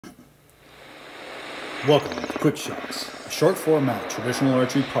Welcome to Quick Shots, a short format traditional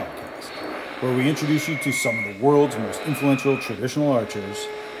archery podcast, where we introduce you to some of the world's most influential traditional archers,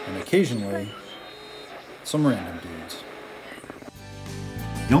 and occasionally, some random dudes.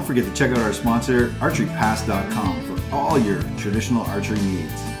 Don't forget to check out our sponsor, archerypass.com, for all your traditional archery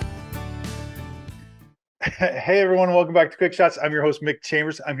needs. Hey everyone, welcome back to Quick Shots. I'm your host, Mick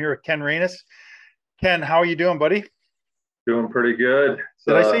Chambers. I'm here with Ken Rienas. Ken, how are you doing, buddy? Doing pretty good.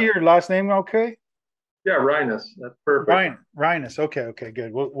 Did I say your last name okay? Yeah, Rienas. That's perfect. Rienas. Okay,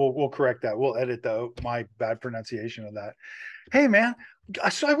 good. We'll correct that. We'll edit my bad pronunciation of that. Hey man,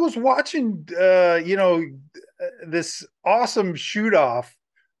 so I was watching this awesome shoot off.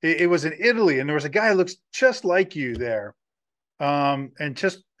 It was in Italy, and there was a guy who looks just like you there. And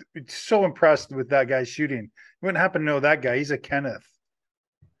just so impressed with that guy shooting. You wouldn't happen to know that guy. He's a Kenneth.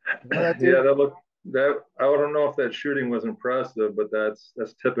 You know that I don't know if that shooting was impressive, but that's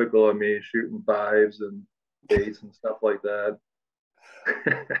typical of me, shooting fives and eights and stuff like that.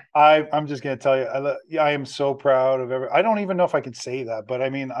 I'm just gonna tell you, I am so proud of I don't even know if I can say that, but I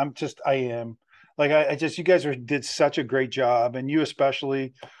mean, I am. Like I just, you guys did such a great job, and you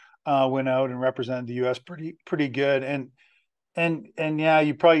especially went out and represented the U.S. pretty good. And yeah,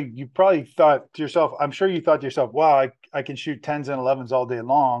 you probably thought to yourself, I'm sure you thought to yourself, wow, I can shoot 10s and 11s all day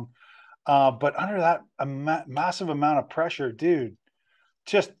long. But under that massive amount of pressure, dude,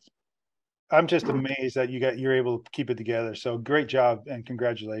 I'm just amazed that you're able to keep it together. So great job and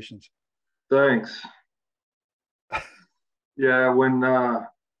congratulations. Thanks. Yeah, when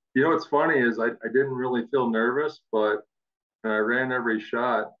what's funny is I didn't really feel nervous, but I ran every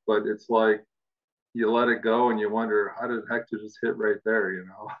shot, but it's like you let it go and you wonder how did Hector just hit right there, you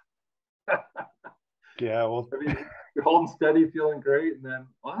know? Yeah, well, I mean, you're holding steady, feeling great, and then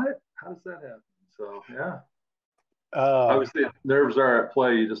what? How does that happen? So yeah, obviously nerves are at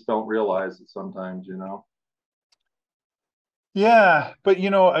play. You just don't realize it sometimes, you know. Yeah, but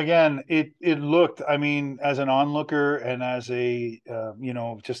again, it looked. I mean, as an onlooker and as a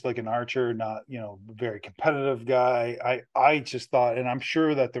just like an archer, not very competitive guy. I just thought, and I'm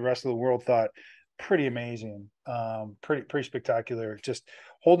sure that the rest of the world thought, pretty amazing, pretty spectacular. Just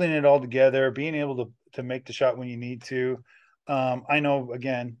holding it all together, being able to make the shot when you need to. I know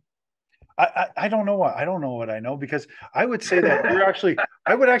again. I don't know what I know because I would say that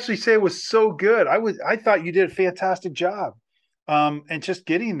I would actually say it was so good. I thought you did a fantastic job. And just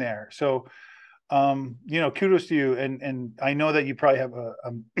getting there. So, kudos to you. And I know that you probably have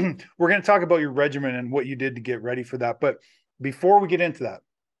we're going to talk about your regimen and what you did to get ready for that. But before I get into that,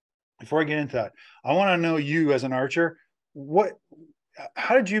 I want to know you as an archer.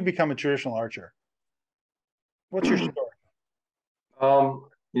 How did you become a traditional archer? What's your story?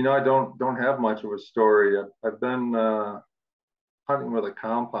 I don't have much of a story. I've been hunting with a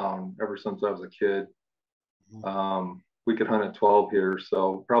compound ever since I was a kid. We could hunt at 12 here,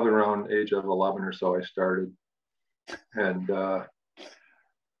 so probably around age of 11 or so I started, and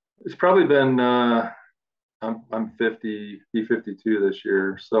it's probably been I'm 50, be 52 this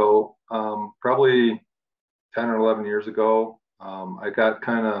year, so probably 10 or 11 years ago, I got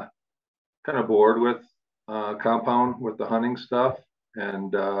kind of bored with compound with the hunting stuff,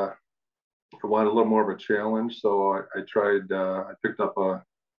 and I wanted a little more of a challenge, so I tried. I picked up a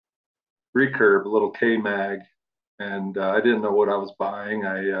recurve, a little K mag, and I didn't know what I was buying.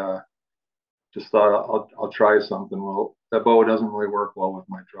 I just thought I'll try something. Well, that bow doesn't really work well with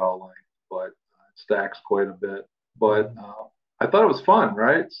my draw length, but it stacks quite a bit. But I thought it was fun,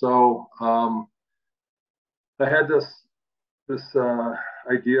 right? So I had this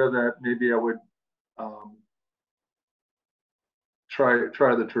idea that maybe I would um, try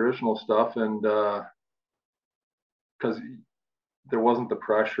the traditional stuff, and because there wasn't the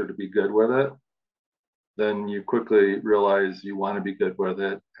pressure to be good with it, then you quickly realize you want to be good with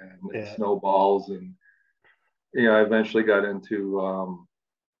it, and it snowballs. And I eventually got into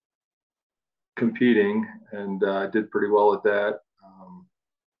competing, and did pretty well at that,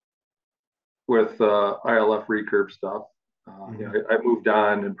 with ILF recurve stuff. I moved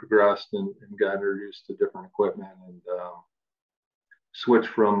on and progressed, and got introduced to different equipment, and switched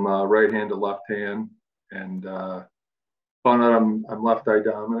from right hand to left hand, and found out I'm left eye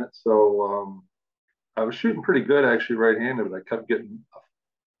dominant. So I was shooting pretty good actually right-handed, but I kept getting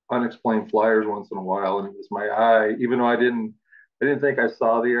unexplained flyers once in a while, and it was my eye. Even though I didn't think I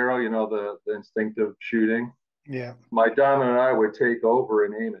saw the arrow, the instinctive shooting. Yeah, my dominant eye would take over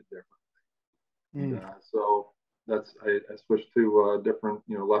and aim it differently. So I switched to different,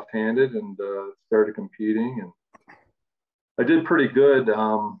 left-handed, and started competing, and I did pretty good.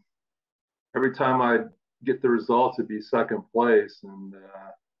 Every time I'd get the results, it'd be second place, and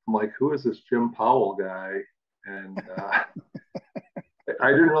I'm like, who is this Jim Powell guy? And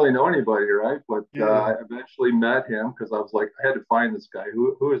I didn't really know anybody, right? But Yeah. I eventually met him because I was like, I had to find this guy.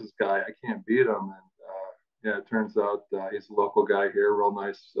 Who is this guy? I can't beat him. And yeah, it turns out he's a local guy here, real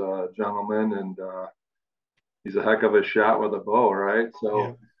nice gentleman, and he's a heck of a shot with a bow, right? Yeah.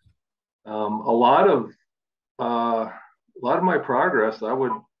 So a lot of my progress, I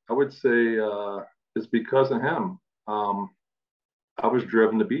would say, is because of him. I was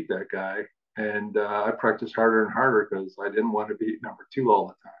driven to beat that guy, and I practiced harder and harder because I didn't want to be number two all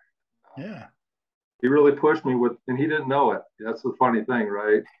the time. Yeah. He really pushed me with, and he didn't know it. That's the funny thing,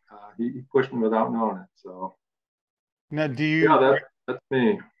 right? He pushed me without knowing it. So Now, yeah, that's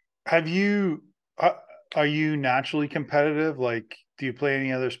me. have you, uh, are you naturally competitive? Like, do you play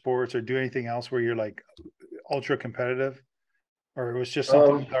any other sports or do anything else where you're like ultra competitive? Or it was just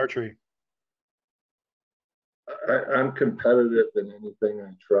something Um, with archery? I'm competitive in anything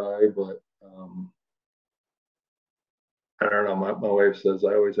I try, but I don't know. My wife says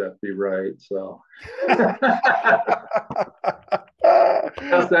I always have to be right. So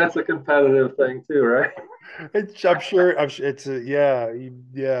guess that's a competitive thing too, right? I'm sure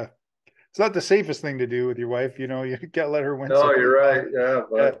yeah. It's not the safest thing to do with your wife. You can't let her win No, something. you're right. Yeah, Yeah.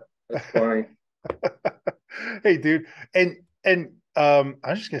 but that's funny. Hey, dude, and I'm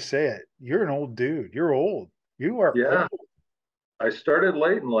just gonna say it. You're an old dude. You're old. You are old. Yeah, I started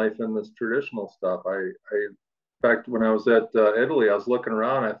late in life in this traditional stuff. In fact, when I was at Italy, I was looking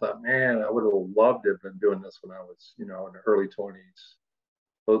around. I thought, man, I would have loved to have been doing this when I was, in the early 20s.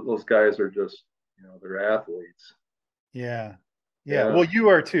 Those guys are just, they're athletes. Yeah. Yeah. Yeah, Well, you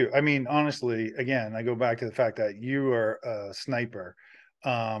are too. I mean, honestly, again, I go back to the fact that you are a sniper.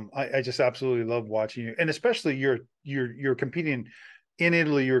 I just absolutely love watching you, and especially you're competing in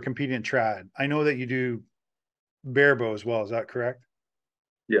Italy. You're competing in trad. I know that you do barebow as well. Is that correct?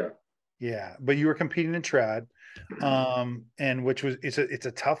 yeah, Yeah, but you were competing in trad, and which was it's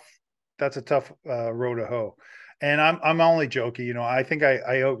a tough that's a tough row to hoe. And I'm only joking. I think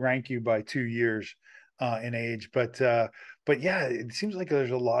I outrank you by 2 years in age, but yeah, it seems like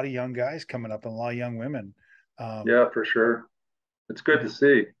there's a lot of young guys coming up and a lot of young women. Um, yeah, for sure. It's good yeah, to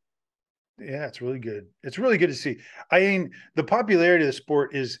see. yeah, it's really good. It's really good to see. I mean, the popularity of the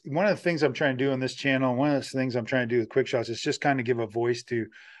sport is one of the things I'm trying to do on this channel. One of the things I'm trying to do with quick shots is just kind of give a voice to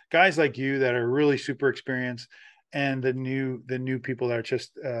guys like you that are really super experienced and the new people that are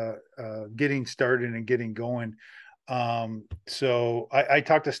just getting started and getting going. So I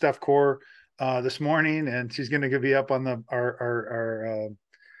talked to Steph Core this morning, and she's going to be up on the our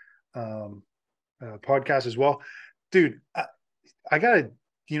podcast as well, dude. I gotta,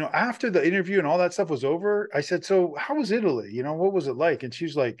 after the interview and all that stuff was over, I said, "So how was Italy? What was it like?" And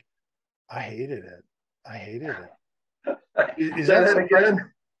she's like, "I hated it. I hated it." Is Say that that surprising?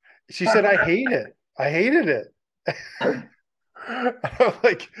 again. She said, "I hate it. I hated it." I'm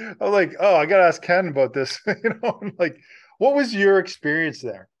like, oh, I gotta ask Ken about this. I'm like, what was your experience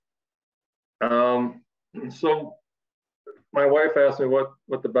there? Um, so my wife asked me what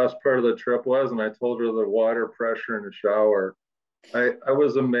the best part of the trip was, and I told her the water pressure in the shower. I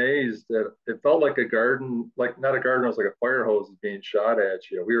was amazed that it felt like a garden, like not a garden, it was like a fire hose being shot at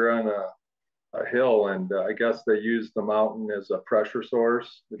you. We were on a hill, and I guess they used the mountain as a pressure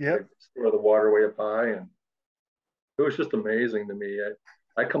source to Yep. store the water way up high, and it was just amazing to me.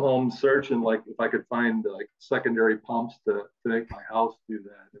 I come home searching like if I could find like secondary pumps to make my house do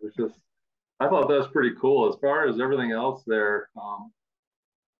that. It was just I thought that was pretty cool. As far as everything else there,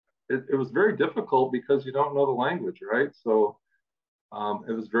 it was very difficult because you don't know the language, right? So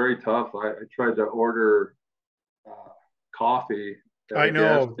it was very tough. I tried to order uh, coffee at I a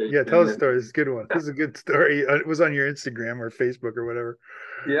gas know. Yeah, tell station, the and story. It's a good one. This is a good story. It was on your Instagram or Facebook or whatever.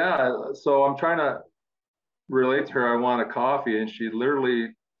 yeah, so I'm trying to relate to her. I want a coffee, and she literally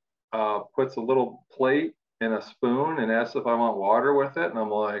puts a little plate and a spoon and asks if I want water with it, and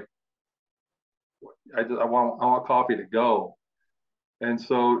I'm like, I want coffee to go. And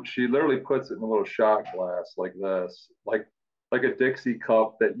so she literally puts it in a little shot glass like this, like a Dixie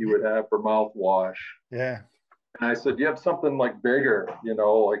cup that you would have for mouthwash. Yeah. And I said, "You have something like bigger,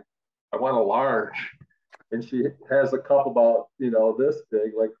 like I want a large." And she has a cup about, this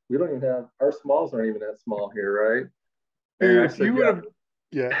big. Like we don't even have our smalls aren't even that small here, right? And Dude, I if you said, would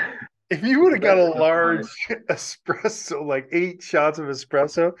 "Yeah." have, yeah, if you would It's the have got best a stuff of large mine. espresso, like 8 shots of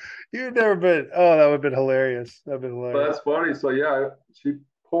espresso, you'd never been. Oh, that would have been hilarious. That'd been But hilarious. that's funny. So yeah,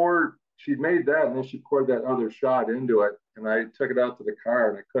 she made that and then she poured that other shot into it. And I took it out to the car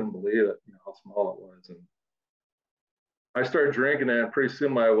and I couldn't believe it, how small it was. And I started drinking that, and pretty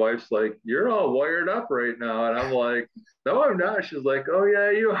soon my wife's like, "You're all wired up right now," and I'm like, "No, I'm not." She's like, "Oh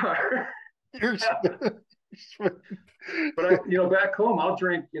yeah, you are." You're But back home, I'll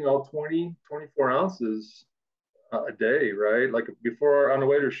drink, 20, 24 ounces a day, right? Like before on the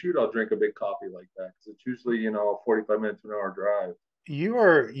way to shoot, I'll drink a big coffee like that because it's usually, a 45 minutes to an hour drive.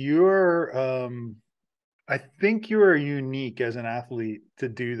 you're I think you are unique as an athlete to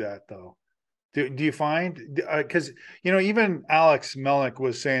do that though. Do you find because even Alex Melnick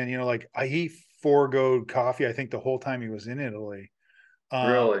was saying like he foregoed coffee I think the whole time he was in Italy.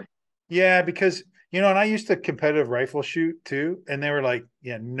 Um, Really? yeah, because and I used to competitive rifle shoot too, and they were like,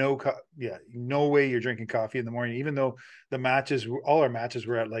 yeah, no way you're drinking coffee in the morning, even though all our matches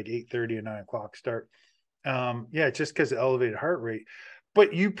were at like 8:30 and 9 o'clock start. Yeah, just because of elevated heart rate.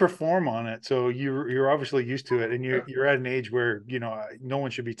 But you perform on it, so you're obviously used to it, and you're at an age where no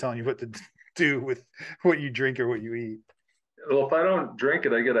one should be telling you what to do with what you drink or what you eat. Well, if I don't drink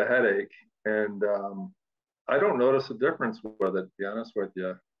it, I get a headache, and I don't notice a difference with it, to be honest with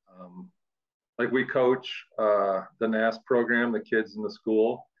you. Um, like we coach the NAS program, the kids in the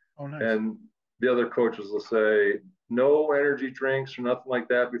school, Oh, nice. and the other coaches will say no energy drinks or nothing like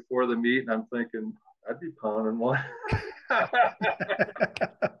that before the meet, and I'm thinking I'd be pounding one.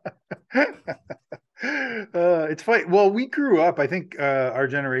 It's funny. Well, we grew up. I think our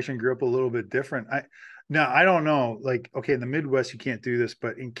generation grew up a little bit different. I don't know. Like, okay, in the Midwest, you can't do this,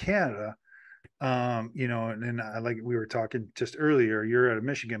 but in Canada, and I like we were talking just earlier. You're out of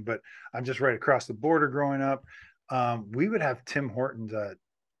Michigan, but I'm just right across the border. Growing up, we would have Tim Hortons at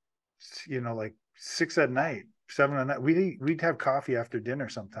like 6 at night, 7 at night. We'd have coffee after dinner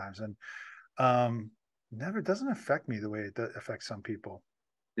sometimes, and um, never doesn't affect me the way it affects some people.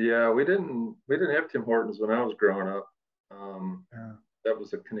 Yeah, we didn't have Tim Hortons when I was growing up. Um, Yeah. that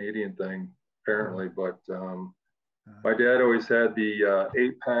was a Canadian thing Yeah. apparently, but Yeah. my dad always had the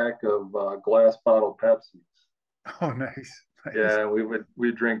 8 pack of glass bottle Pepsis. Oh, nice, nice. Yeah,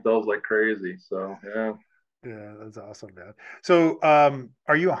 we drink those like crazy. So yeah, Yeah, that's awesome, man. So,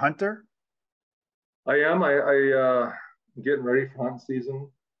 are you a hunter? I am. I'm getting ready for hunt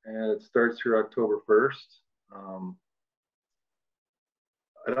season, and it starts here October 1st. Um,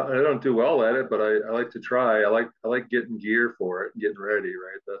 I don't do well at it, but I like to try. I like getting gear for it and getting ready.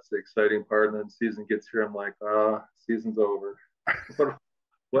 Right, that's the exciting part. And then season gets here, I'm like, season's over.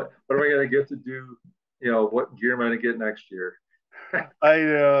 What what am I gonna get to do? What gear am I gonna get next year? I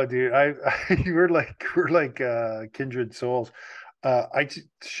know, dude. We're like kindred souls.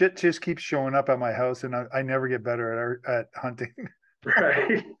 Shit just keeps showing up at my house, and I never get better at hunting.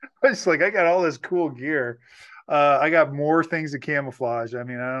 Right, It's like I got all this cool gear. I got more things to camouflage. I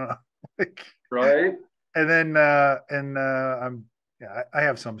mean, I don't know. Like, right. and I'm yeah, I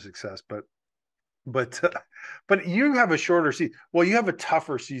have some success, but but you have a shorter season. Well, you have a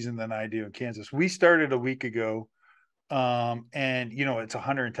tougher season than I do in Kansas. We started a week ago, and it's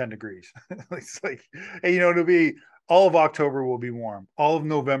 110 degrees. It's like, hey, it'll be all of October will be warm, all of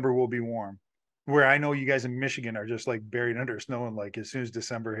November will be warm. Where I know you guys in Michigan are just like buried under snow, and like as soon as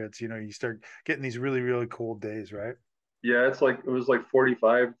December hits, you start getting these really really cold days, right? Yeah, it was like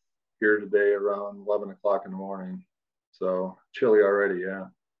 45 here today around 11 o'clock in the morning. So chilly already. Yeah.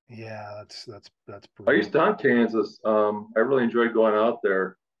 Yeah, that's I used brutal. to hunt Kansas. I really enjoyed going out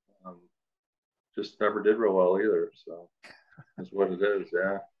there. Um, just never did real well either. So that's what it is.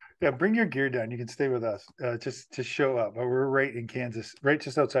 Yeah. Yeah, bring your gear down. You can stay with us. Just show up. We're right in Kansas, right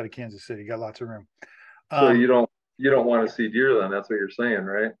just outside of Kansas City. Got lots of room. So Um, you don't want to see deer then? That's what you're saying,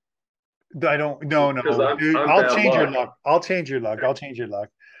 right? I don't. No, Because no, dude. I'm I'll bad change your luck. luck. I'll change your luck. I'll change your luck.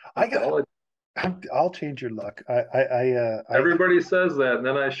 I I'm got. telling I'll change your luck. I everybody says that, and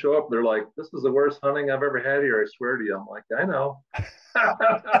then I show up. They're like, "This is the worst hunting I've ever had here." I swear to you. I'm like, I know.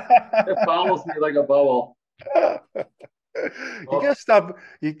 It follows me like a bubble. You Oh, gotta stop.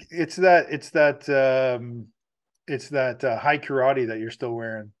 It's that high karate that you're still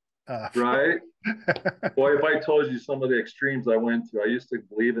wearing. right. Boy, if I told you some of the extremes I went to, I used to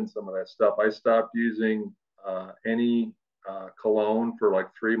believe in some of that stuff. I stopped using any cologne for like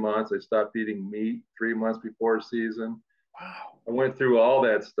 3 months. I stopped eating meat 3 months before season. Wow, I went through all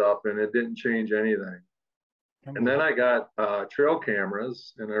that stuff and it didn't change anything. And then unbelievable. I got trail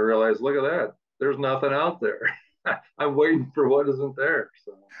cameras and I realized, look at that. There's nothing out there. I'm waiting for what isn't there.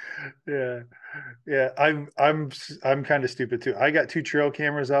 So, Yeah, yeah. I'm kind of stupid too. I got two trail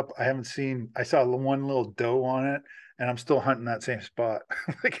cameras up. I haven't seen. I saw one little doe on it, and I'm still hunting that same spot.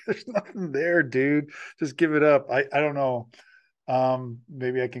 Like, there's nothing there, dude. Just give it up. I don't know.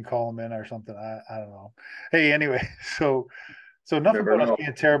 Maybe I can call them in or something. I don't know. Hey, anyway, so enough never about us know.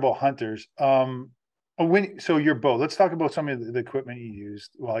 being terrible hunters. Oh, so your bow. Let's talk about some of the equipment you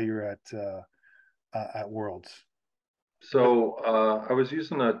used while you're at Worlds. What? So I was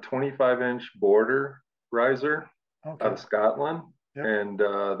using a 25-inch border riser out Okay. of Scotland, Yep. and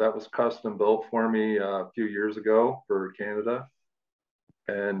that was custom built for me a few years ago for Canada,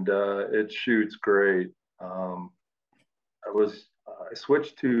 and it shoots great. Um, I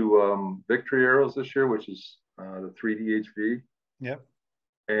switched to Victory arrows this year, which is the 3DHV, Yep.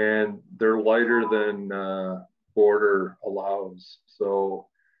 and they're lighter than border allows. So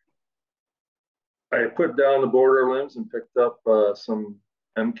I put down the border limbs and picked up some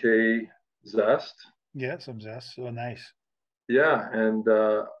MK Zest. Yeah. Some zest. So nice. Yeah, and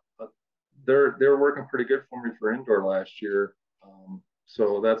they're working pretty good for me for indoor last year.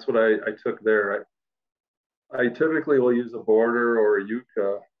 So that's what I took there. I typically will use a border or a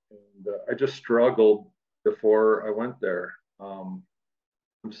Yucca, and I just struggled before I went there. I'm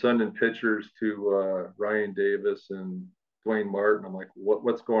sending pictures to Ryan Davis and Dwayne Martin. I'm like,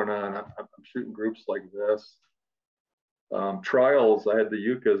 what's going on? I'm shooting groups like this. Trials, I had the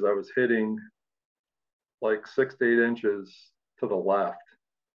Yuccas. I was hitting like 6 to 8 inches to the left.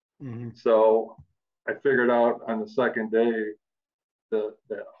 Hmm. So I figured out on the second day the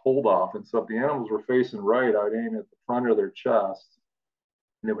hold off. And so if the animals were facing right, I'd aim at the front of their chest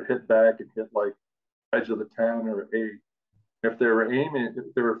and it would hit back and hit like edge of the 10 or 8. If they were aiming,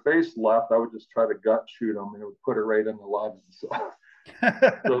 if they were faced left, I would just try to gut shoot them and it would put it right in the lobby. So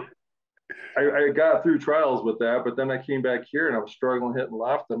I got through trials with that, but then I came back here and I was struggling hitting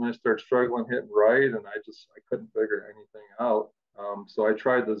left, and I started struggling hitting right, and I couldn't figure anything out. So I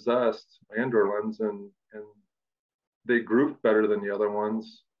tried the Zest indoor lens, and they grouped better than the other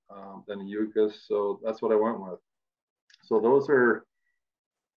ones, than the Yuccas. So that's what I went with. So those are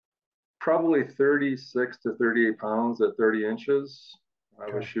probably 36 to 38 pounds at 30 inches. I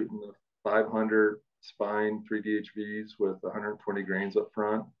was Okay. shooting the 500 spine 3DHVs with 120 grains up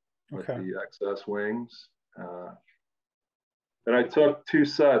front with Okay. the XS wings. Uh, and I took two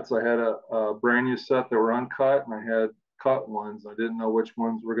sets. I had a brand new set that were uncut, and I had cut ones. I didn't know which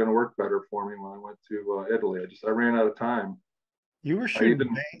ones were going to work better for me when I went to Italy. I ran out of time. I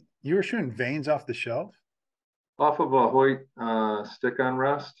even You were shooting veins off the shelf. off of a Hoyt stick on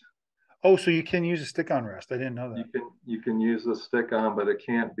rest. Oh, so you can use a stick-on rest. I didn't know that. You can use a stick on, but it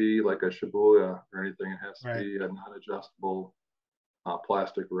can't be like a Shibuya or anything. It has to Right. be a non-adjustable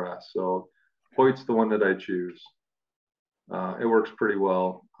plastic rest. So Hoyt's the one that I choose. It works pretty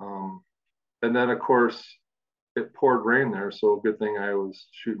well. And then of course it poured rain there, so good thing I was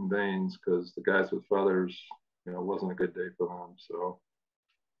shooting vanes because the guys with feathers, it wasn't a good day for them. So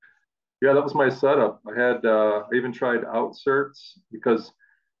yeah, that was my setup. I even tried outserts because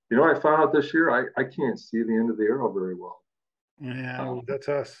I found out this year I can't see the end of the arrow very well. Yeah, Um, well, that's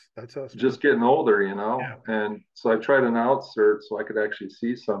us. That's us, man. just getting older, Yeah. and so I tried an outsert so I could actually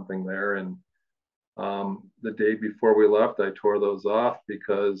see something there. And the day before we left, I tore those off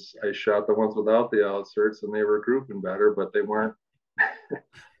because I shot the ones without the outserts and they were grouping better, but they weren't.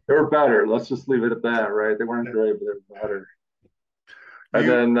 They were better. Let's just leave it at that, right? They weren't great, but they were better. And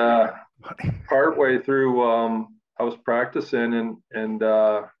You then partway through, I was practicing, and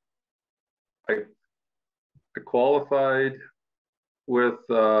I, I qualified with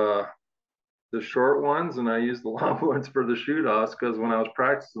the short ones, and I used the long ones for the shoot offs because when I was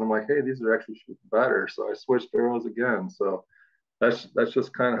practicing, I'm like, hey, these are actually shooting better. So I switched arrows again. So that's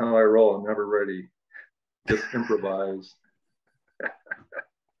just kind of how I roll. I'm never ready, just improvise.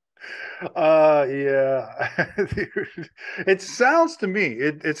 Yeah. It sounds to me,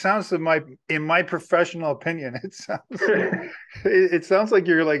 it sounds to in my professional opinion, it sounds like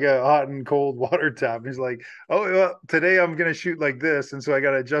you're like a hot and cold water tap. He's like, oh, well, today I'm gonna shoot like this, and so I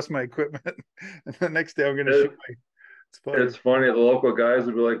gotta adjust my equipment. And the next day I'm gonna shoot it, my it's sputter. funny. The local guys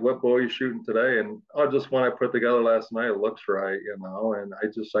would be like, "What bow are you shooting today?" And oh, just one I put together last night. It looks right. And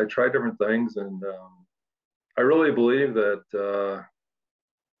I try different things, and I really believe that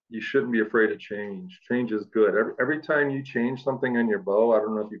you shouldn't be afraid of change. Change is good. Every time you change something on your bow, I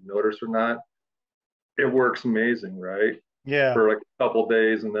don't know if you've noticed or not, it works amazing, right? Yeah. For like a couple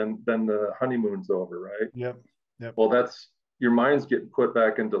days, and then the honeymoon's over, right? Yep. Yep. Well, that's your mind's getting put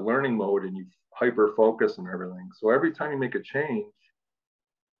back into learning mode, and you hyper focus and everything. So every time you make a change,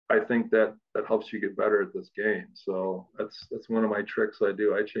 I think that helps you get better at this game. So that's one of my tricks I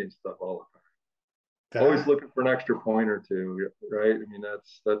do. I change stuff all the time. Always That looking for an extra point or two, right? I mean,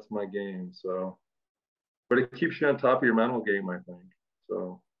 that's my game. So, but it keeps you on top of your mental game, I think.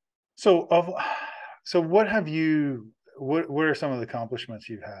 So, so of so what have you what are some of the accomplishments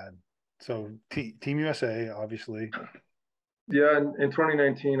you've had? So Team USA, obviously. Yeah, in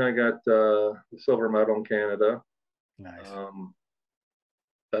 2019, I got the silver medal in Canada. Nice. Um,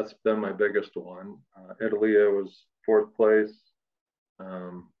 that's been my biggest one. Italy, I was fourth place.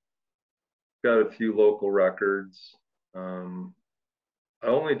 Um, got a few local records. Um, I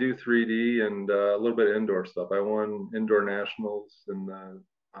only do 3D and a little bit of indoor stuff. I won indoor nationals in the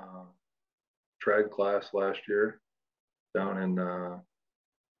trad class last year down in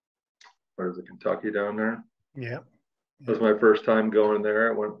what is it, Kentucky down there. Yep. It was Yep. my first time going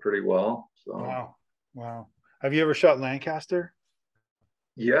there. It went pretty well. So Wow. Wow. Have you ever shot Lancaster?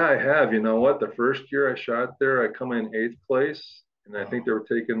 yeah, I have. You know what? The first year I shot there, I come in eighth place, and I think Oh. they were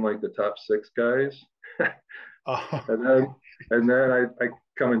taking like the top six guys. Oh. And then I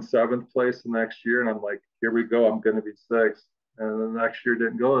come in seventh place the next year, and I'm like, here we go. I'm going to be sixth. And the next year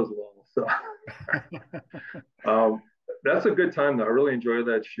didn't go as well. So um, that's a good time though. I really enjoy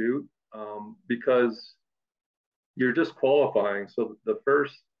that shoot because you're just qualifying. So the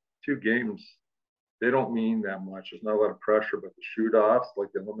first two games, they don't mean that much. There's not a lot of pressure, but the shoot offs, like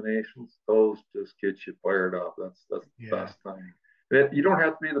the eliminations, those just get you fired up. That's the Yeah. best thing. You don't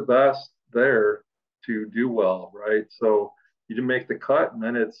have to be the best there to do well, right? So you can make the cut, and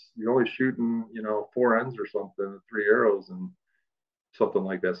then you're only shooting, four ends or something, three arrows, and something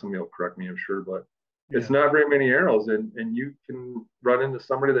like that. Somebody will correct me, I'm sure, but it's Yeah. not very many arrows, and you can run into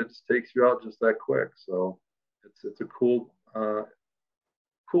somebody that just takes you out just that quick. So it's a cool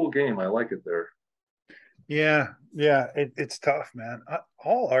game. I like it there. Yeah, yeah, it's tough, man.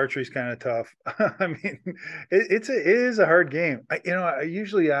 All archery is kind of tough. I mean, it is a hard game. I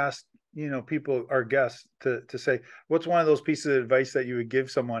usually ask people, our guests, to say what's one of those pieces of advice that you would give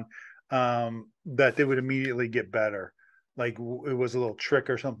someone that they would immediately get better, like it was a little trick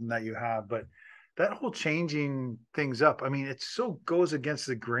or something that you have. But that whole changing things up, I mean, it so goes against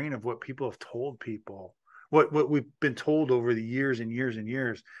the grain of what people have told people, what we've been told over the years and years and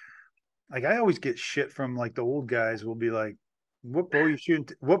years. Like I always get shit from like the old guys will be like, "What bow you shooting?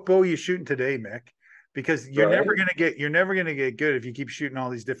 What bow you shooting today, Mick?" Because Right. you're never gonna get good if you keep shooting all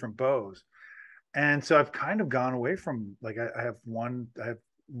these different bows. And so I've kind of gone away from like I have one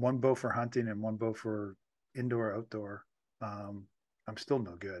bow for hunting and one bow for indoor outdoor. I'm still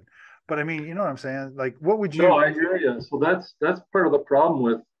no good, but I mean, you know what I'm saying? Like, what would No, you? I hear you. So that's part of the problem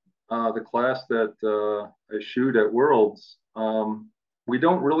with the class that I shoot at Worlds. We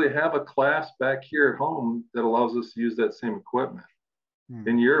don't really have a class back here at home that allows us to use that same equipment. Hmm,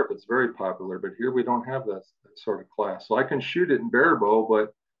 In Europe, it's very popular, but here we don't have that sort of class. So I can shoot it in barebow,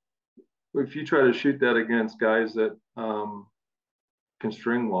 but if you try to shoot that against guys that can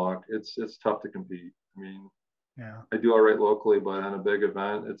string walk, it's tough to compete. I mean, yeah, I do all right locally, but on a big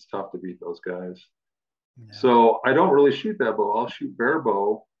event, it's tough to beat those guys. yeah. So I don't really shoot that bow. I'll shoot bare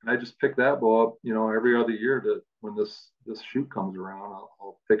bow, and I just pick that bow up, every other year to when this shoot comes around,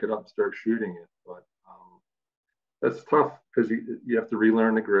 I'll pick it up and start shooting it. But that's tough because you have to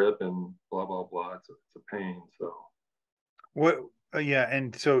relearn the grip and blah blah blah. It's a pain. So What? Yeah,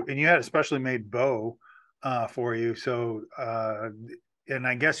 and you had a specially made bow for you. So and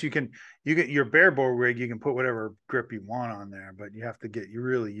I guess you get your bare bow rig. You can put whatever grip you want on there, but you have to get you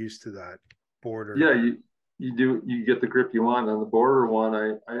really used to that border yeah, grip. you get the grip you want. On the border one,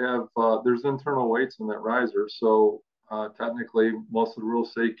 I have there's internal weights in that riser, so technically most of the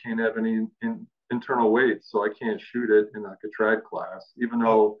rules say you can't have any internal weights, so I can't shoot it in like a trad class, even Oh,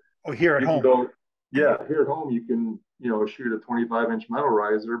 though oh, here at you can home. go. Yeah, here at home you can shoot a 25-inch metal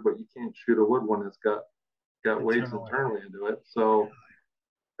riser, but you can't shoot a wood one that's got weights Internally. internally into it. So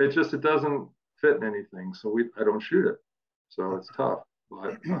it doesn't fit in anything. So I don't shoot it. So it's tough.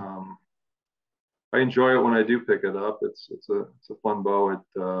 But I enjoy it when I do pick it up. It's a fun bow.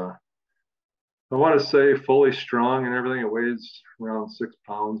 I want to say fully strong and everything. It weighs around 6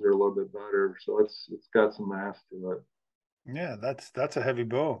 pounds or a little bit better. So it's got some mass to it. Yeah, that's a heavy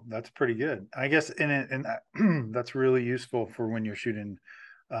bow. That's pretty good. I guess and that's really useful for when you're shooting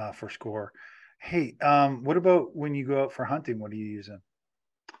for score. Hey, what about when you go out for hunting? What are you using?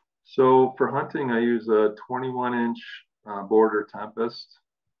 So for hunting, I use a 21-inch border Tempest,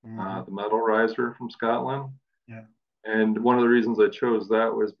 Hmm. the metal riser from Scotland. Yeah. And one of the reasons I chose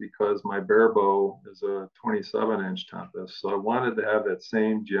that was because my bare bow is a 27-inch Tempest. So I wanted to have that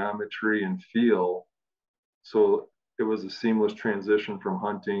same geometry and feel. So it was a seamless transition from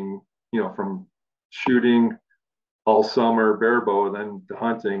hunting, from shooting all summer bare bow, and then to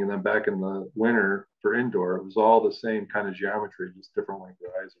hunting, and then back in the winter for indoor. It was all the same kind of geometry, just different length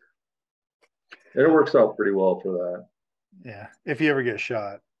riser. And it works out pretty well for that. Yeah. If you ever get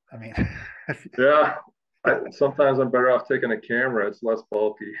shot, I mean, Yeah. Sometimes I'm better off taking a camera. It's less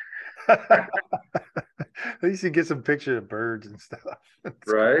bulky. At least you get some pictures of birds and stuff.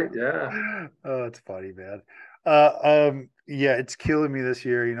 It's Right? cool. Yeah. Oh, it's funny, man. Yeah, it's killing me this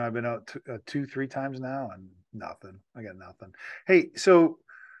year. I've been out two, three times now, and nothing. I got nothing. Hey, so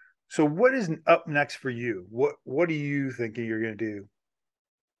what is up next for you? What are you thinking you're going to do?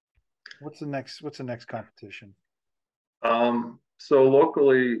 What's the next competition? So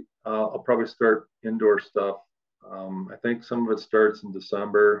locally, I'll probably start indoor stuff. I think some of it starts in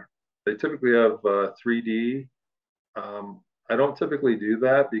December. They typically have 3D. I don't typically do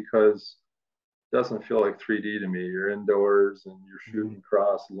that because it doesn't feel like 3D to me. You're indoors and you're Mhm. shooting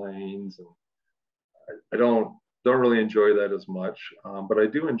across lanes, and I don't really enjoy that as much. But I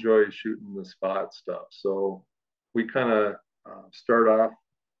do enjoy shooting the spot stuff. So we kind of start off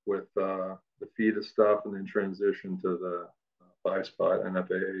with the FIDA stuff and then transition to the 5 spot and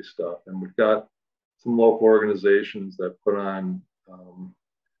FAA stuff. And we've got some local organizations that put on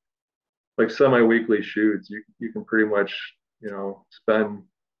like semi-weekly shoots. You can pretty much spend,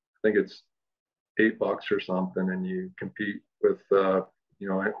 I think it's $8 or something, and you compete with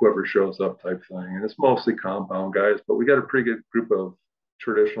whoever shows up type thing. And it's mostly compound guys, but we got a pretty good group of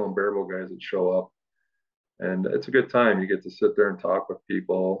traditional and barebow guys that show up, and it's a good time. You get to sit there and talk with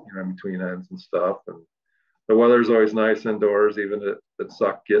people, in between ends and stuff. And the weather's always nice indoors, even if it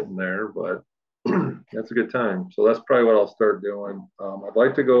sucked getting there, but that's a good time. So that's probably what I'll start doing. I'd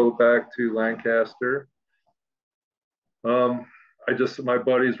like to go back to Lancaster. Um, my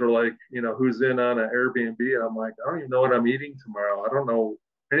buddies were like, who's in on an Airbnb? And I'm like, I don't even know what I'm eating tomorrow. I don't know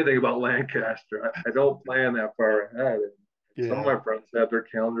anything about Lancaster. I don't plan that far ahead. And some of Yeah, my friends have their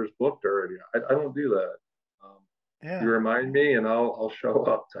calendars booked already. I don't do that. Um, you yeah. remind me and I'll show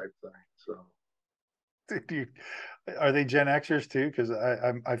up type thing. So Do you, are they Gen Xers too? Because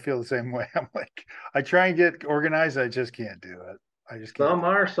I feel the same way. I'm like, I try and get organized, I just can't do it. I just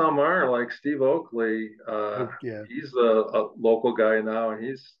can't. some are like Steve Oakley. Oh yeah, He's a local guy now, and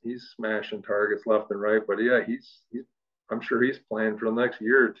he's smashing targets left and right. But yeah, he's I'm sure he's playing for the next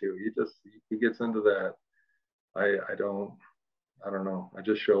year or two. He gets into that. I don't know. I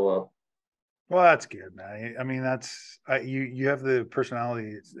just show up. well, that's good, man. I mean, you have the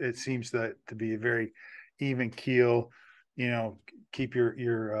personality. It seems that to be a very even keel. You know, keep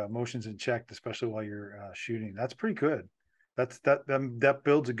your emotions in check, especially while you're shooting. That's pretty good. That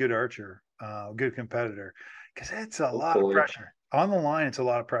builds a good archer, a good competitor, because it's a lot of Hopefully, pressure on the line. It's a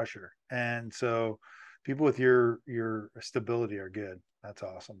lot of pressure, and so people with your stability are good. That's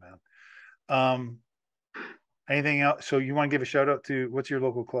awesome, man. Um, anything else? So you want to give a shout out to what's your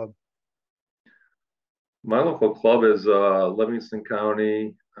local club? my local club is Livingston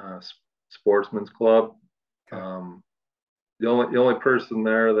County Sportsman's Club. Okay. Um, the only person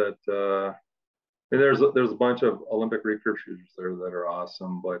there that I mean, there's a bunch of Olympic recurve shooters there that are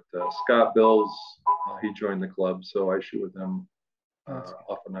awesome, but Scott Bills, he joined the club, so I shoot with him That's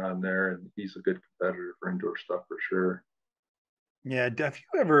off and on there, and he's a good competitor for indoor stuff for sure. Yeah. Have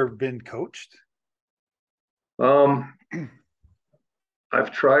you ever been coached? Um,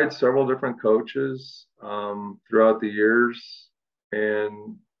 I've tried several different coaches throughout the years,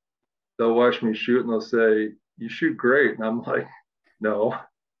 and they'll watch me shoot and they'll say, "You shoot great," and I'm like, "No,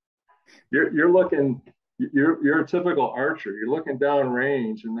 you're looking, you're a typical archer. You're looking down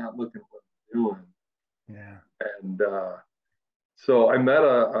range and not looking at what I'm doing." Yeah. And so I met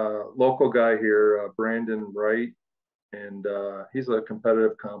a local guy here, Brandon Wright, and he's a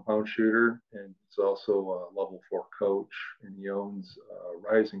competitive compound shooter, and he's also a level 4 coach, and he owns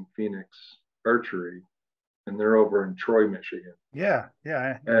Rising Phoenix Archery, and they're over in Troy, Michigan. Yeah.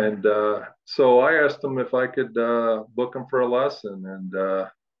 Yeah. Yeah. And so I asked him if I could book him for a lesson, and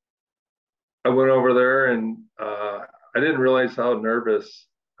I went over there, and I didn't realize how nervous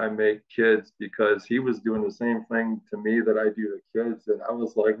I make kids because he was doing the same thing to me that I do to kids, and I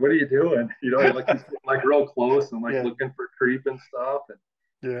was like, "What are you doing?" Like he's getting like real close and like Yeah. looking for creep and stuff, and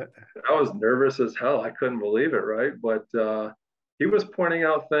Yeah. I was nervous as hell. I couldn't believe it, right? But he was pointing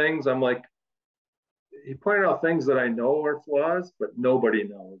out things. I'm like, he pointed out things that I know are flaws, but nobody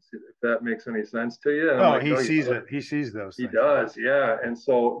knows if that makes any sense to you. And I'm Oh, like, he no, you sees don't. it. He sees those He things. does, yeah. And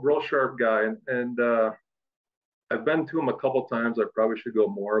so, real sharp guy. And I've been to him a couple times. I probably should go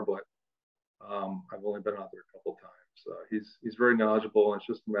more, but I've only been out there a couple times. He's very knowledgeable, and it's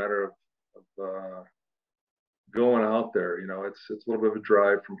just a matter of going out there. It's a little bit of a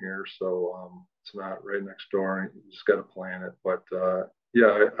drive from here, so it's not right next door. You just got to plan it. But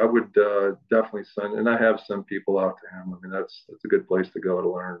yeah, I would definitely send, and I have sent people out to him. I mean, that's a good place to go to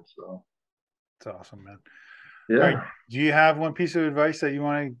learn. So It's awesome, man. All right. yeah. Do you have one piece of advice that you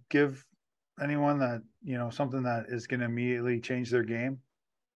want to give anyone that, something that is going to immediately change their game?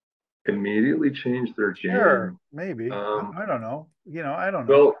 immediately change their Sure, game. maybe. Um, I don't know. I don't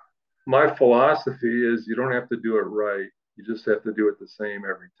know. well, my philosophy is you don't have to do it right. You just have to do it the same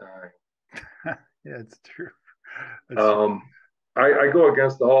every time. Yeah, it's true. It's true. Um, I go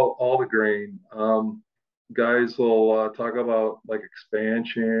against all the grain. Guys will talk about like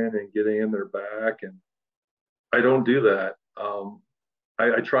expansion and getting in their back, and I don't do that.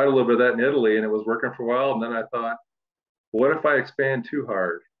 I tried a little bit of that in Italy, and it was working for a while. And then I thought, what if I expand too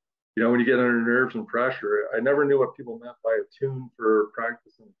hard? When you get under nerves and pressure, I never knew what people meant by a tune for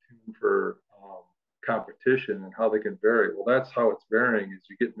practice and a tune for competition and how they can vary. Well, that's how it's varying is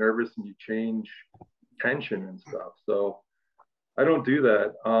you get nervous and you change tension and stuff. So I don't do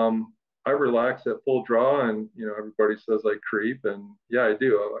that. I relax at full draw, and everybody says I creep, and yeah, I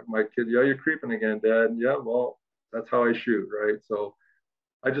do. Like my kid, yeah, you're creeping again, Dad. Yeah, well, that's how I shoot, right? So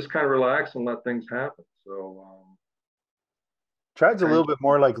I just kind of relax and let things happen. So Tries a little tension, bit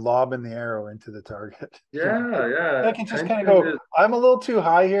more like lobbing the arrow into the target. yeah, yeah, I can just kind of tension go, is I'm a little too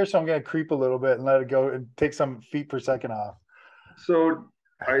high here, so I'm going to creep a little bit and let it go and take some feet per second off. so.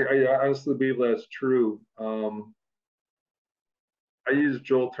 I honestly believe that's true. I use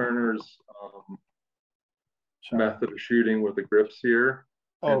Joel Turner's Sorry. method of shooting with the grip sear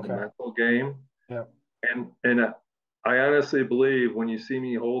Oh, and the okay. mental game. Yeah. And I honestly believe when you see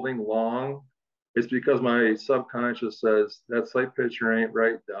me holding long, it's because my subconscious says that sight picture ain't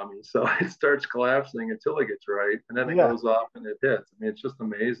right, dummy. So it starts collapsing until it gets right, and then it Yeah. goes off and it hits. I mean, it's just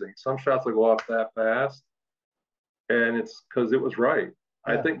amazing. Some shots will go off that fast, and it's because it was right.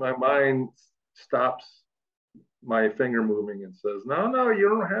 I Yeah. think my mind stops my finger moving and says, "No, no, you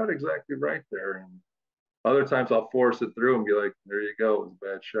don't have it exactly right there." And other times I'll force it through and be like, "There you go, it was a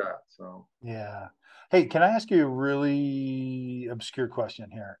bad shot." So Yeah. Hey, can I ask you a really obscure question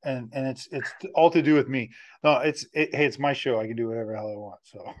here? And it's all to do with me. No, hey, it's my show. I can do whatever the hell I want.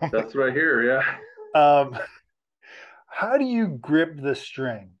 So that's right here. Yeah. um how do you grip the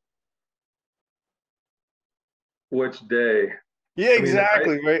string? Which day? Yeah, I mean,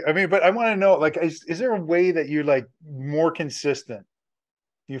 exactly. Right. I mean, but I want to know, like, is there a way that you're like more consistent?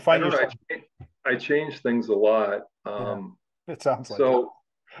 You I find don't know. yourself, I change things a lot. yeah, it sounds like it. So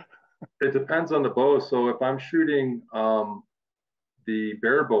it depends on the bow. So if I'm shooting the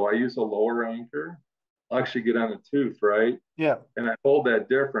barebow, I use a lower anchor. I'll actually get on a tooth, right? Yeah. And I hold that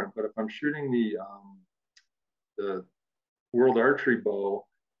different. But if I'm shooting the World Archery bow,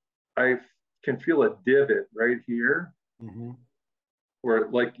 I can feel a divot right here Hmm. where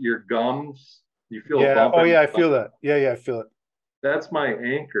like your gums, you feel a Yeah. bump Oh, in yeah. your I gum. feel that. Yeah. Yeah. I feel it. That's my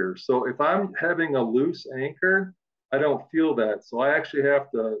anchor. So if I'm having a loose anchor, I don't feel that. So I actually have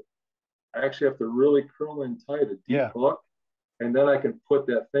to really curl in tight a deep Yeah. hook, and then I can put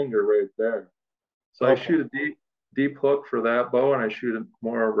that finger right there. So I Okay. shoot a deep hook for that bow, and I shoot a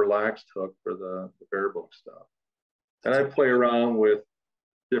more relaxed hook for the bare bow stuff. And That's I it. play around with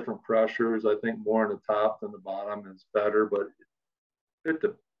different pressures. I think more on the top than the bottom is better, but it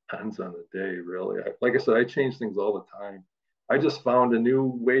depends on the day, really. Like I said, I change things all the time. I just found a new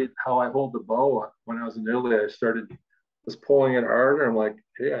way how I hold the bow. When I was in Italy, I started just pulling it harder. I'm like,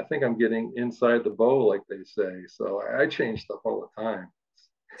 hey, I think I'm getting inside the bow, like they say. So I change stuff all the time.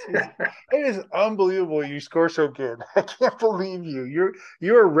 Jeez. It is unbelievable. You score so good. I can't believe you.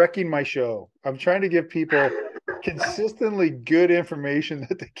 You're wrecking my show. I'm trying to give people consistently good information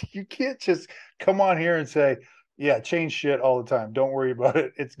that you can't just come on here and say, yeah, change shit all the time. Don't worry about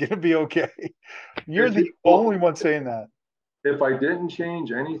it. It's gonna be okay. You're If you the well, only one saying that. if I didn't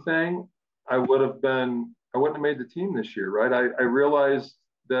change anything, I wouldn't have made the team this year, right? I realized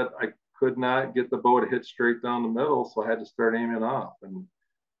that I could not get the bow to hit straight down the middle, so I had to start aiming off. And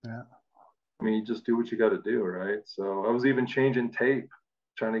Yeah. I mean, you just do what you got to do, right? So I was even changing tape,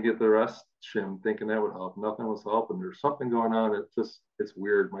 trying to get the rest shim, thinking that would help. Nothing was helping. There's something going on. It's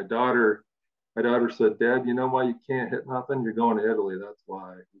weird. My daughter said, "Dad, you know why you can't hit nothing? You're going to Italy. That's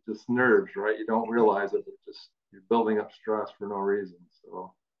why. It's just nerves, right? You don't realize it, but just you're building up stress for no reason."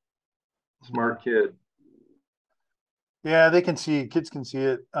 So Yeah. smart kid. Yeah, they can see kids can see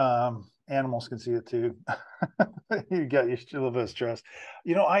it. Animals can see it too. You got your little bit of stress.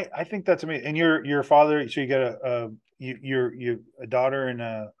 I think that's amazing. And your father, so you got you a daughter and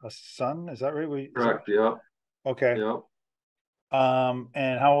a son. Is that right? Is that Correct. Yep. okay? Yep.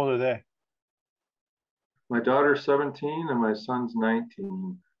 And how old are they? My daughter's 17 and my son's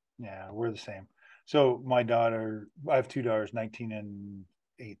 19. Yeah, we're the same. So my daughter, I have two daughters, 19 and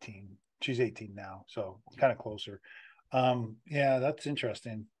 18. She's 18 now, so kind of closer. Yeah, that's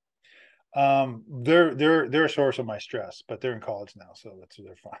interesting. They're a source of my stress, but they're in college now, so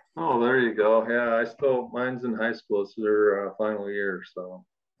they're fine. Oh, there you go. Yeah, mine's in high school. It's their final year. So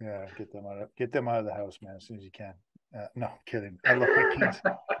Yeah, get them out of the house, man, as soon as you can. No, kidding. I love my kids.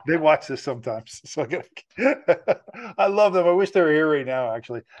 They watch this sometimes, so I love them. I wish they were here right now.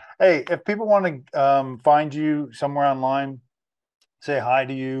 Actually, hey, if people want to find you somewhere online, say hi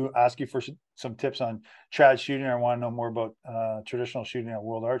to you, ask you for some tips on trad shooting, or want to know more about traditional shooting at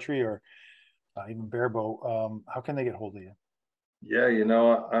World Archery, or even barebow, how can they get hold of you? Yeah,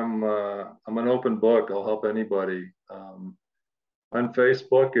 I'm an open book. I'll help anybody. On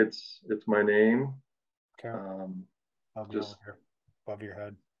Facebook, it's my name. Okay, Um, I'll be over just here above your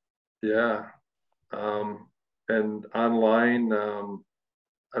head. yeah. And online,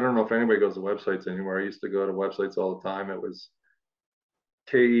 I don't know if anybody goes to websites anymore. I used to go to websites all the time. It was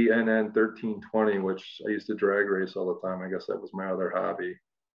KENN 1320, which I used to drag race all the time. I guess that was my other hobby.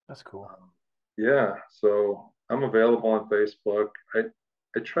 That's cool. Yeah, so I'm available on Facebook.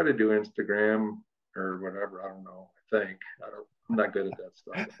 I try to do Instagram or whatever. I don't know. I'm not good at that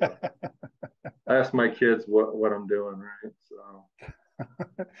stuff. But I ask my kids what I'm doing, right? So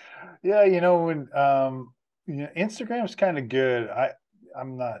Yeah, when Instagram's kind of good.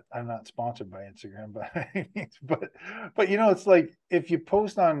 I'm not sponsored by Instagram, but it's like if you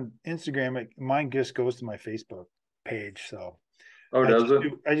post on Instagram, mine just goes to my Facebook page. So oh, I does just it?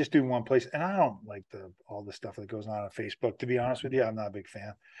 do I just do one place, and I don't like all the stuff that goes on Facebook. To be honest with you, I'm not a big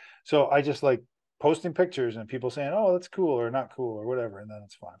fan. So I just like posting pictures and people saying, "Oh, that's cool" or "not cool" or whatever, and then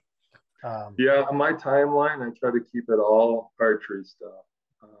it's fine. Yeah, on my timeline, I try to keep it all archery stuff.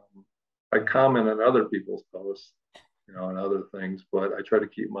 I comment on other people's posts, and other things, but I try to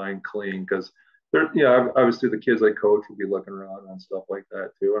keep mine clean because obviously the kids I coach will be looking around on stuff like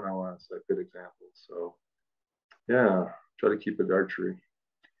that too, and I want to set good examples. So yeah, try to keep it archery.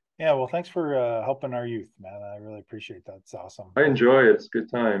 Yeah, well, thanks for helping our youth, man. I really appreciate that. It's awesome. I enjoy it. It's a good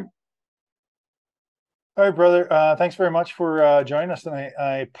time. All right, brother. Thanks very much for joining us tonight.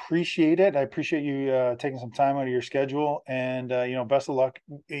 I appreciate it. I appreciate you taking some time out of your schedule, and best of luck.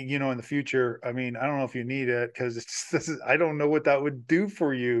 In the future. I mean, I don't know if you need it because I don't know what that would do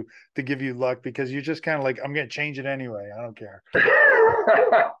for you to give you luck because you're just kind of like, I'm going to change it anyway. I don't care.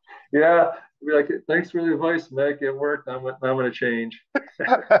 Yeah, be like, thanks for the advice, Mick. It worked. I'm going to change.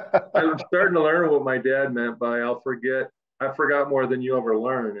 I'm starting to learn what my dad meant by I'll forget. I forgot more than you ever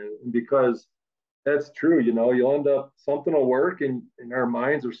learn, and because that's true. You'll end up something will work, and our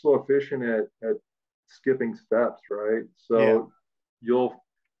minds are so efficient at skipping steps, right? Yeah. So you'll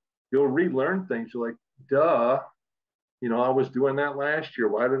relearn things. You're like, duh, I was doing that last year.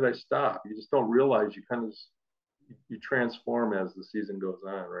 Why did I stop? You just don't realize you kind of you transform as the season goes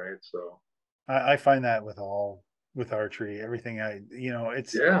on, right? So I find that with archery, everything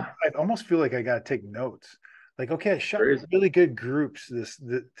yeah, I almost feel like I got to take notes. Like, okay, I shot crazy. really good groups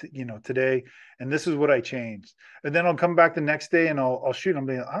today, and this is what I changed. And then I'll come back the next day and I'll shoot. I'm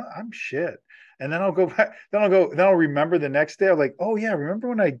being, I'm shit. And then I'll go back. Then I'll remember the next day. I'm like, oh yeah, remember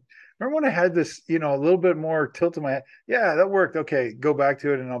when I had this, a little bit more tilt in my head. Yeah, that worked. Okay, go back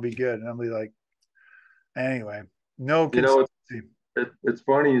to it and I'll be good. And I'll be like, anyway, no You know, consistency. it's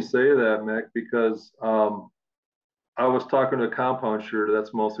funny you say that, Mick, because I was talking to a compound shooter.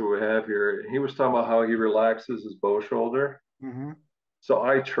 That's mostly what we have here. And he was talking about how he relaxes his bow shoulder. Mm-hmm. So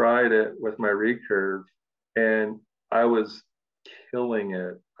I tried it with my recurve, and I was killing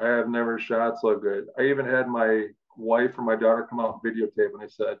it. I have never shot so good. I even had my wife or my daughter come out and videotape, and I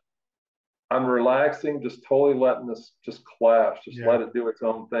said, I'm relaxing, just totally letting this just clash, just Yeah. let it do its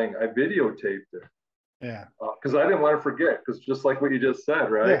own thing. I videotaped it Yeah. because I didn't want to forget, because just like what you just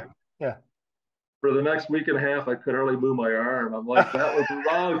said, right? Yeah. Yeah. For the next week and a half, I couldn't really move my arm. I'm like, that was the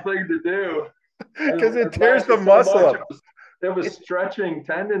wrong thing to do. Because I it tears relaxed the it so muscle much. up. It was stretching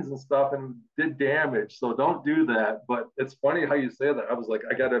tendons and stuff and did damage. So don't do that. But it's funny how you say that. I was like,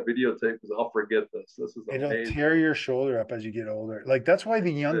 I got to videotape because I'll forget this. This is It'll amazing. tear your shoulder up as you get older. Like that's why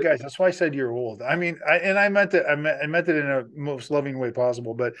the young guys. That's why I said you're old. I mean, I meant it. I meant it in a most loving way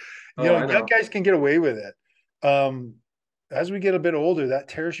possible. But Oh, I young know. guys can get away with it. As we get a bit older, that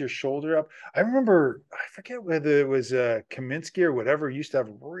tears your shoulder up. I remember, I forget whether it was Kaminsky or whatever, used to have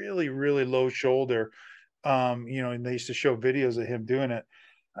really, really low shoulder. And they used to show videos of him doing it.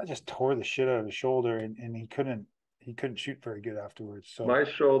 I just tore the shit out of his shoulder, and he couldn't shoot very good afterwards. So My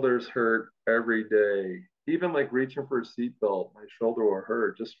shoulders hurt every day. Even like reaching for a seatbelt, my shoulder will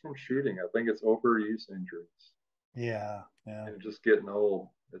hurt just from shooting. I think it's overuse injuries yeah, yeah. and just getting old.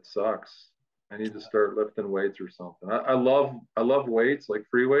 It sucks. I need to start lifting weights or something. I love weights, like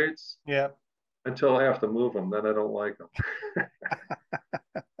free weights, Yeah. until I have to move them. Then I don't like them.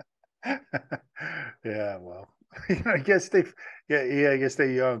 Yeah, well, I guess I guess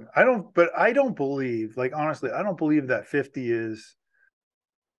they're young. I don't believe, like, honestly, I don't believe that 50 is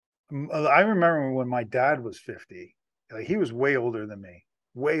I remember when my dad was 50, like he was way older than me,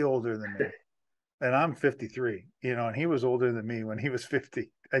 way older than me. And I'm 53, and he was older than me when he was 50.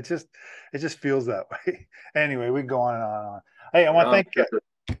 It just feels that way. Anyway, we can go on and on and on. Hey, I want to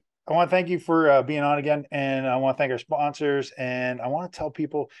thank you for being on again, and I want to thank our sponsors, and I want to tell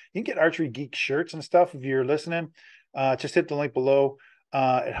people you can get Archery Geek shirts and stuff if you're listening. Just hit the link below.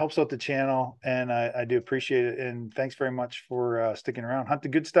 It helps out the channel, and I do appreciate it. And thanks very much for sticking around. Hunt the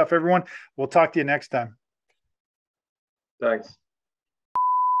good stuff, everyone. We'll talk to you next time. Thanks.